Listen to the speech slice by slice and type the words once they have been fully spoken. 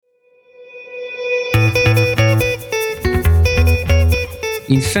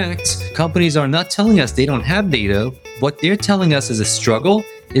In fact, companies are not telling us they don't have data. What they're telling us is a struggle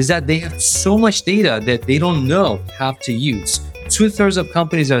is that they have so much data that they don't know how to use. 2/3 of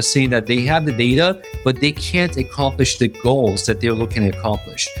companies are saying that they have the data, but they can't accomplish the goals that they're looking to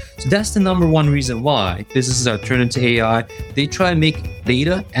accomplish. So that's the number one reason why businesses are turning to AI. They try and make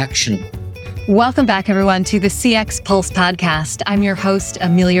data actionable. Welcome back, everyone, to the CX Pulse podcast. I'm your host,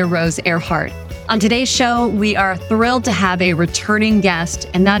 Amelia Rose Earhart. On today's show, we are thrilled to have a returning guest,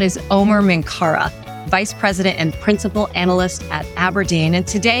 and that is Omer Minkara, Vice President and Principal Analyst at Aberdeen. And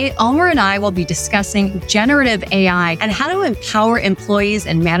today, Omer and I will be discussing generative AI and how to empower employees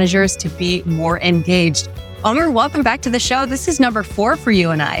and managers to be more engaged. Omer, welcome back to the show. This is number 4 for you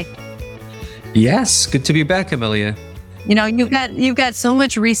and I. Yes, good to be back, Amelia. You know, you've got so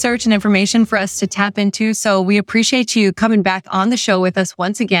much research and information for us to tap into. So we appreciate you coming back on the show with us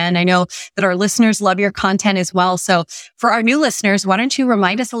once again. I know that our listeners love your content as well. So for our new listeners, why don't you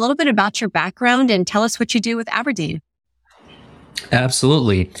remind us a little bit about your background and tell us what you do with Aberdeen?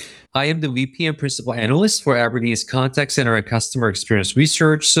 Absolutely. I am the VP and Principal Analyst for Aberdeen's Contact Center and Customer Experience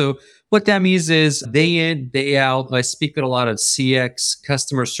Research. So what that means is day in, day out, I speak with a lot of CX,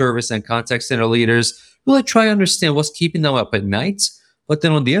 customer service, and contact center leaders. Really try to understand what's keeping them up at night. But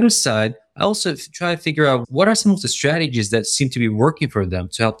then on the other side, I also try to figure out what are some of the strategies that seem to be working for them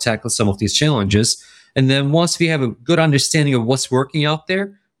to help tackle some of these challenges. And then once we have a good understanding of what's working out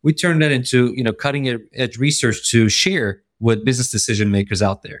there, we turn that into, cutting edge research to share with business decision makers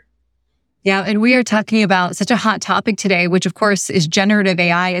out there. Yeah, and we are talking about such a hot topic today, which of course is generative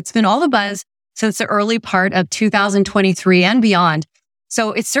AI. It's been all the buzz since the early part of 2023 and beyond.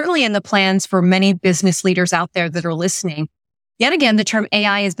 So it's certainly in the plans for many business leaders out there that are listening. Yet again, the term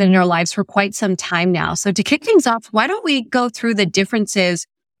AI has been in our lives for quite some time now. So to kick things off, why don't we go through the differences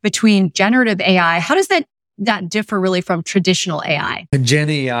between generative AI? How does that differ really from traditional AI? Gen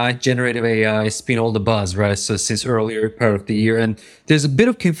AI, generative AI, it's been all the buzz, right? So since earlier part of the year, and there's a bit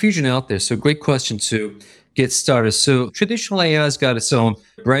of confusion out there. So great question to get started. So traditional AI has got its own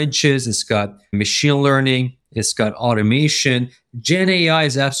branches. It's got machine learning. It's got automation. Gen AI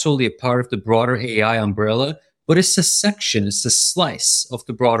is absolutely a part of the broader AI umbrella, but it's a section, it's a slice of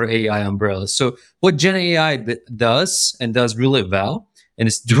the broader AI umbrella. So what Gen AI does and does really well, and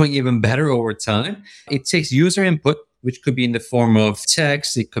it's doing even better over time, it takes user input, which could be in the form of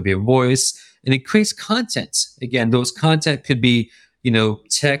text, it could be a voice, and it creates content. Again, those content could be,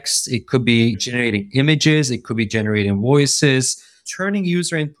 text, it could be generating images, it could be generating voices, turning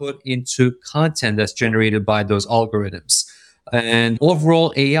user input into content that's generated by those algorithms. And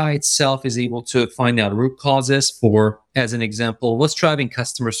overall, AI itself is able to find out root causes for, as an example, what's driving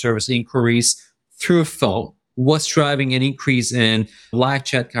customer service inquiries through a phone, what's driving an increase in live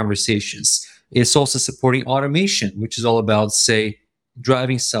chat conversations. It's also supporting automation, which is all about, say,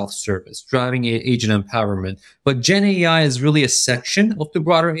 driving self-service, driving agent empowerment. But Gen AI is really a section of the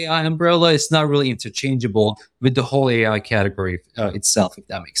broader AI umbrella. It's not really interchangeable with the whole AI category itself, if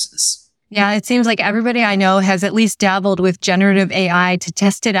that makes sense. Yeah, it seems like everybody I know has at least dabbled with generative AI to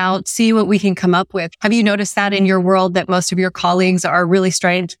test it out, see what we can come up with. Have you noticed that in your world that most of your colleagues are really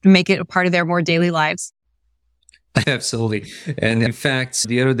starting to make it a part of their more daily lives? Absolutely. And in fact,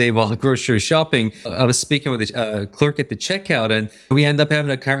 the other day while grocery shopping, I was speaking with a clerk at the checkout, and we ended up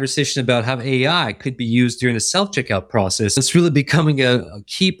having a conversation about how AI could be used during the self-checkout process. It's really becoming a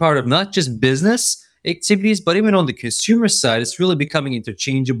key part of not just business activities, but even on the consumer side, it's really becoming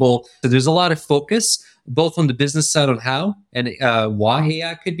interchangeable. So there's a lot of focus, both on the business side on how and why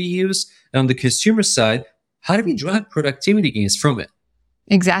AI could be used, and on the consumer side, how do we drive productivity gains from it?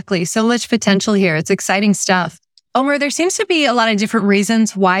 Exactly. So much potential here. It's exciting stuff. Omer, there seems to be a lot of different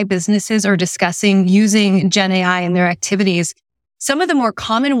reasons why businesses are discussing using Gen AI in their activities. Some of the more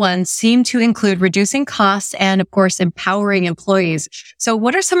common ones seem to include reducing costs and, of course, empowering employees. So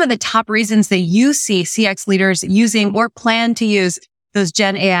what are some of the top reasons that you see CX leaders using or plan to use those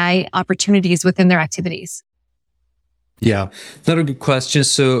Gen AI opportunities within their activities? Yeah, another good question.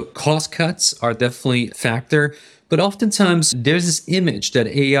 So cost cuts are definitely a factor. But oftentimes there's this image that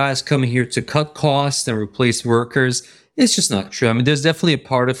AI is coming here to cut costs and replace workers. It's just not true. I mean, there's definitely a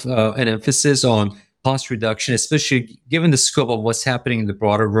part of an emphasis on cost reduction, especially given the scope of what's happening in the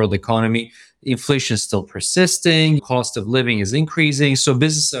broader world economy. Inflation is still persisting. Cost of living is increasing. So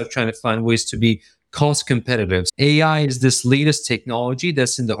businesses are trying to find ways to be cost competitive. AI is this latest technology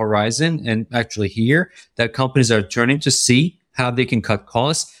that's in the horizon and actually here that companies are turning to see how they can cut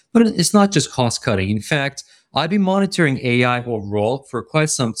costs. But it's not just cost cutting. In fact, I've been monitoring AI overall for quite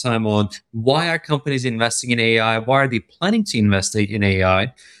some time on why are companies investing in AI? Why are they planning to invest in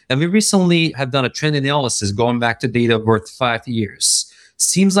AI? And we recently have done a trend analysis going back to data worth 5 years.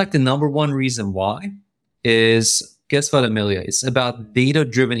 Seems like the number one reason why is, guess what, Amelia? It's about data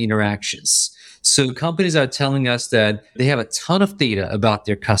driven interactions. So companies are telling us that they have a ton of data about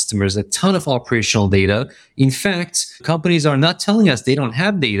their customers, a ton of operational data. In fact, companies are not telling us they don't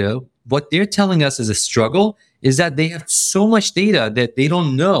have data. What they're telling us is a struggle is that they have so much data that they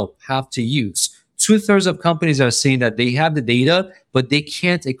don't know how to use. Two-thirds of companies are saying that they have the data, but they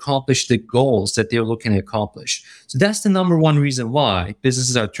can't accomplish the goals that they're looking to accomplish. So that's the number one reason why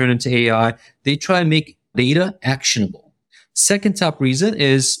businesses are turning to AI. They try to make data actionable. Second top reason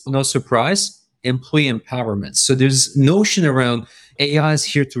is, no surprise, employee empowerment. So there's notion around AI is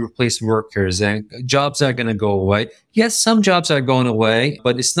here to replace workers and jobs are going to go away. Yes, some jobs are going away,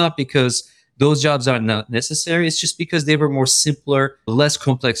 but it's not because those jobs are not necessary. It's just because they were more simpler, less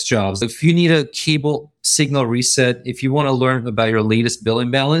complex jobs. If you need a cable signal reset, if you want to learn about your latest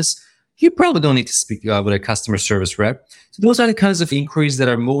billing balance, you probably don't need to speak with a customer service rep. So those are the kinds of inquiries that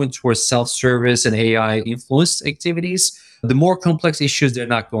are moving towards self-service and AI influenced activities. The more complex issues, they're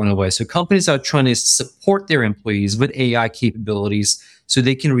not going away. So companies are trying to support their employees with AI capabilities so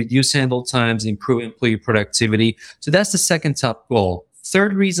they can reduce handle times, improve employee productivity. So that's the second top goal.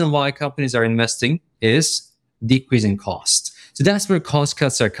 Third reason why companies are investing is decreasing cost. So that's where cost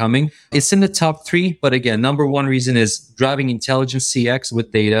cuts are coming. It's in the top three, but again, number one reason is driving intelligent CX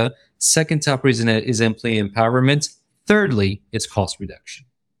with data. Second top reason is employee empowerment. Thirdly, it's cost reduction.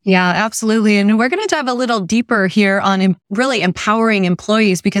 Yeah, absolutely. And we're going to dive a little deeper here on really empowering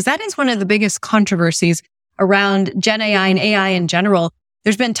employees, because that is one of the biggest controversies around Gen AI and AI in general.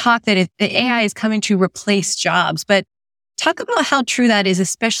 There's been talk that AI is coming to replace jobs, but talk about how true that is,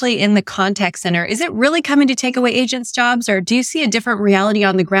 especially in the contact center. Is it really coming to take away agents' jobs, or do you see a different reality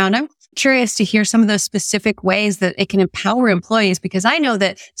on the ground? I'm curious to hear some of those specific ways that it can empower employees, because I know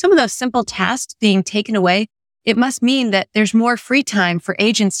that some of those simple tasks being taken away, it must mean that there's more free time for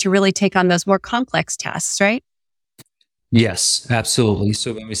agents to really take on those more complex tasks, right? Yes, absolutely.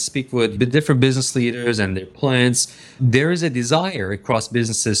 So when we speak with the different business leaders and their plans, there is a desire across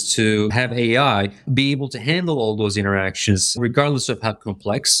businesses to have AI be able to handle all those interactions, regardless of how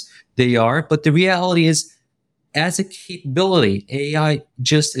complex they are. But the reality is, as a capability, AI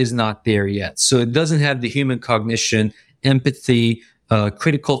just is not there yet. So it doesn't have the human cognition, empathy,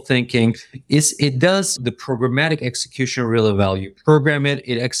 critical thinking. It does the programmatic execution really well. You program it,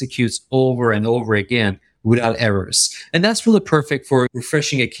 it executes over and over again without errors. And that's really perfect for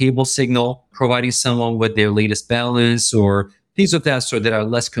refreshing a cable signal, providing someone with their latest balance or things of that sort that are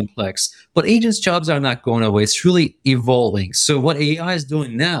less complex. But agents' jobs are not going away. It's really evolving. So what AI is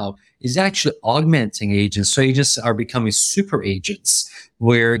doing now is actually augmenting agents. So agents are becoming super agents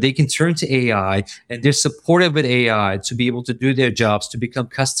where they can turn to AI and they're supported with AI to be able to do their jobs, to become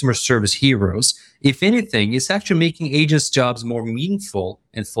customer service heroes. If anything, it's actually making agents' jobs more meaningful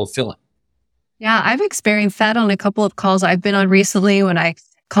and fulfilling. Yeah, I've experienced that on a couple of calls I've been on recently when I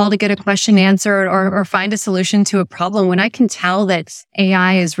call to get a question answered or find a solution to a problem. When I can tell that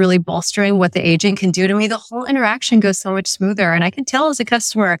AI is really bolstering what the agent can do to me, the whole interaction goes so much smoother. And I can tell as a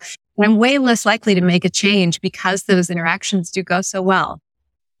customer, I'm way less likely to make a change because those interactions do go so well.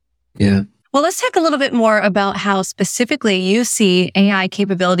 Yeah. Well, let's talk a little bit more about how specifically you see AI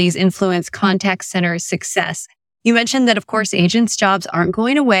capabilities influence contact center success. You mentioned that, of course, agents' jobs aren't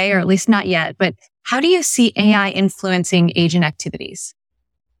going away, or at least not yet, but how do you see AI influencing agent activities?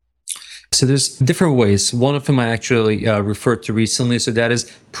 So there's different ways. One of them I actually referred to recently. So that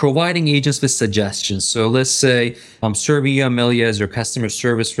is providing agents with suggestions. So let's say I'm serving you, Amelia, as your customer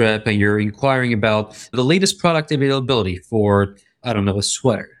service rep, and you're inquiring about the latest product availability for, I don't know, a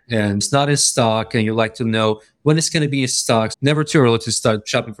sweater. And it's not in stock, and you'd like to know when it's going to be in stock. Never too early to start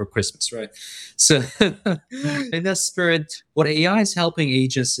shopping for Christmas, right? So in that spirit, what AI is helping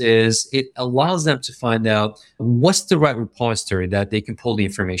agents is it allows them to find out what's the right repository that they can pull the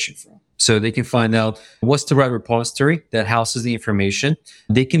information from. So they can find out what's the right repository that houses the information.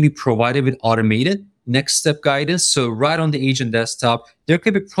 They can be provided with automated next step guidance. So right on the agent desktop, there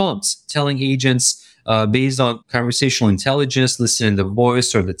could be prompts telling agents based on conversational intelligence, listening to the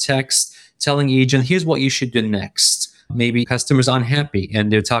voice or the text, telling agent, here's what you should do next. Maybe customers unhappy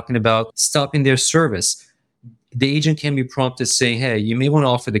and they're talking about stopping their service. The agent can be prompted saying, hey, you may want to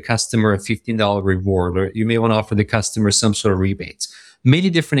offer the customer a $15 reward, or you may want to offer the customer some sort of rebate. Many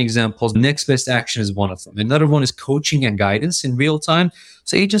different examples. Next best action is one of them. Another one is coaching and guidance in real time.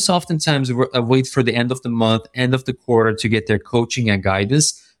 So agents oftentimes wait for the end of the month, end of the quarter to get their coaching and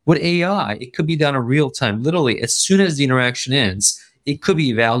guidance. With AI, it could be done in real time. Literally, as soon as the interaction ends, it could be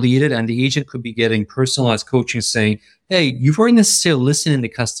evaluated and the agent could be getting personalized coaching saying, hey, you weren't necessarily listening to the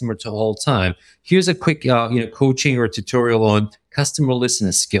customer the whole time. Here's a quick coaching or tutorial on customer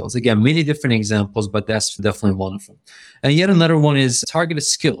listening skills. Again, many different examples, but that's definitely one of them. And yet another one is targeted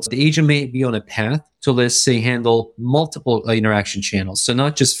skills. The agent may be on a path to, let's say, handle multiple interaction channels. So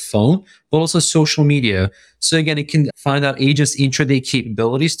not just phone, but also social media. So again, it can find out agents' intraday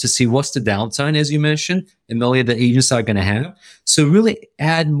capabilities to see what's the downtime, as you mentioned, Amelia, that agents are going to have. So really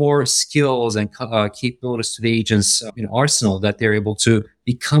add more skills and capabilities to the agents' arsenal, that they're able to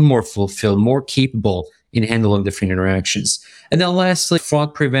become more fulfilled, more capable in handling different interactions. And then lastly,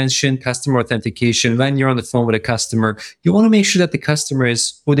 fraud prevention, customer authentication. When you're on the phone with a customer, you want to make sure that the customer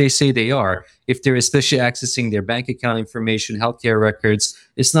is who they say they are. If they're especially accessing their bank account information, healthcare records,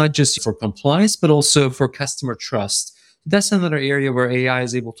 it's not just for compliance, but also for customer trust. That's another area where AI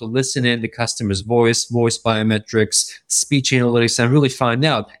is able to listen in the customer's voice biometrics, speech analytics, and really find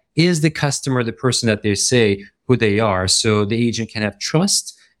out, is the customer the person that they say who they are? So the agent can have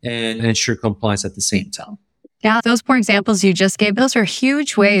trust and ensure compliance at the same time. Yeah, those 4 examples you just gave, those are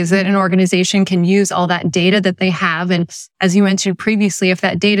huge ways that an organization can use all that data that they have. And as you mentioned previously, if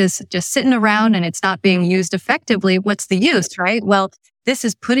that data is just sitting around and it's not being used effectively, what's the use, right? Well, this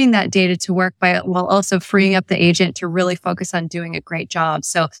is putting that data to work while also freeing up the agent to really focus on doing a great job.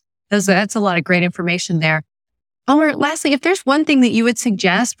 So that's a lot of great information there. Omar, lastly, if there's one thing that you would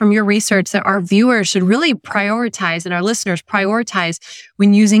suggest from your research that our viewers should really prioritize and our listeners prioritize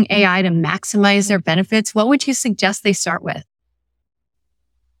when using AI to maximize their benefits, what would you suggest they start with?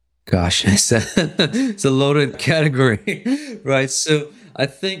 Gosh, it's a loaded category, right? So I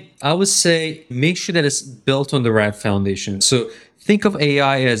think I would say make sure that it's built on the right foundation. So think of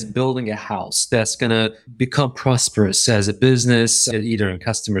AI as building a house that's going to become prosperous as a business, either in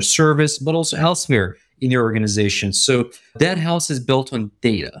customer service, but also elsewhere in your organization. So that house is built on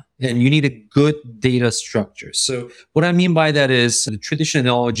data, and you need a good data structure. So what I mean by that is the traditional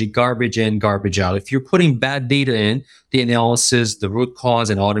analogy, garbage in, garbage out. If you're putting bad data in, the analysis, the root cause,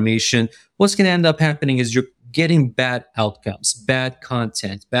 and automation, what's going to end up happening is you're getting bad outcomes, bad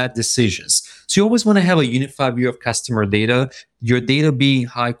content, bad decisions. So you always want to have a unified view of customer data, your data being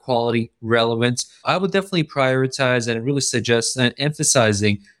high quality, relevant. I would definitely prioritize and really suggest and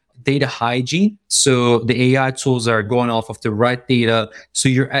emphasizing data hygiene. So the AI tools are going off of the right data. So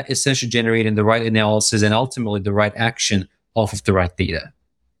you're essentially generating the right analysis and ultimately the right action off of the right data.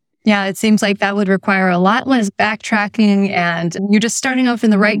 Yeah, it seems like that would require a lot less backtracking, and you're just starting off in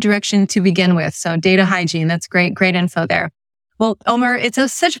the right direction to begin with. So data hygiene, that's great info there. Well, Omar, it's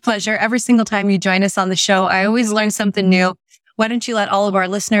such a pleasure. Every single time you join us on the show, I always learn something new. Why don't you let all of our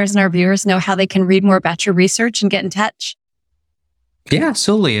listeners and our viewers know how they can read more about your research and get in touch? Yeah,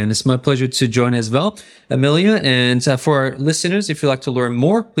 absolutely. And it's my pleasure to join as well, Amelia. And for our listeners, if you'd like to learn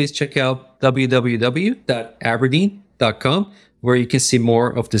more, please check out www.aberdeen.com, where you can see more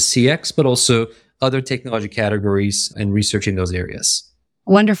of the CX, but also other technology categories and research in those areas.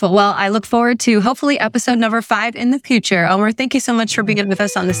 Wonderful. Well, I look forward to hopefully episode number 5 in the future. Omar, thank you so much for being with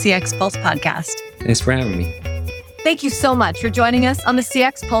us on the CX Pulse podcast. Thanks for having me. Thank you so much for joining us on the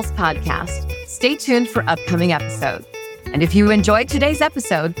CX Pulse podcast. Stay tuned for upcoming episodes. And if you enjoyed today's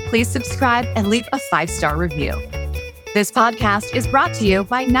episode, please subscribe and leave a 5-star review. This podcast is brought to you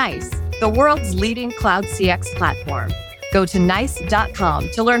by NICE, the world's leading cloud CX platform. Go to nice.com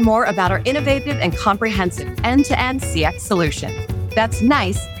to learn more about our innovative and comprehensive end-to-end CX solution. That's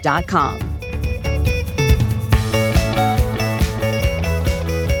nice.com.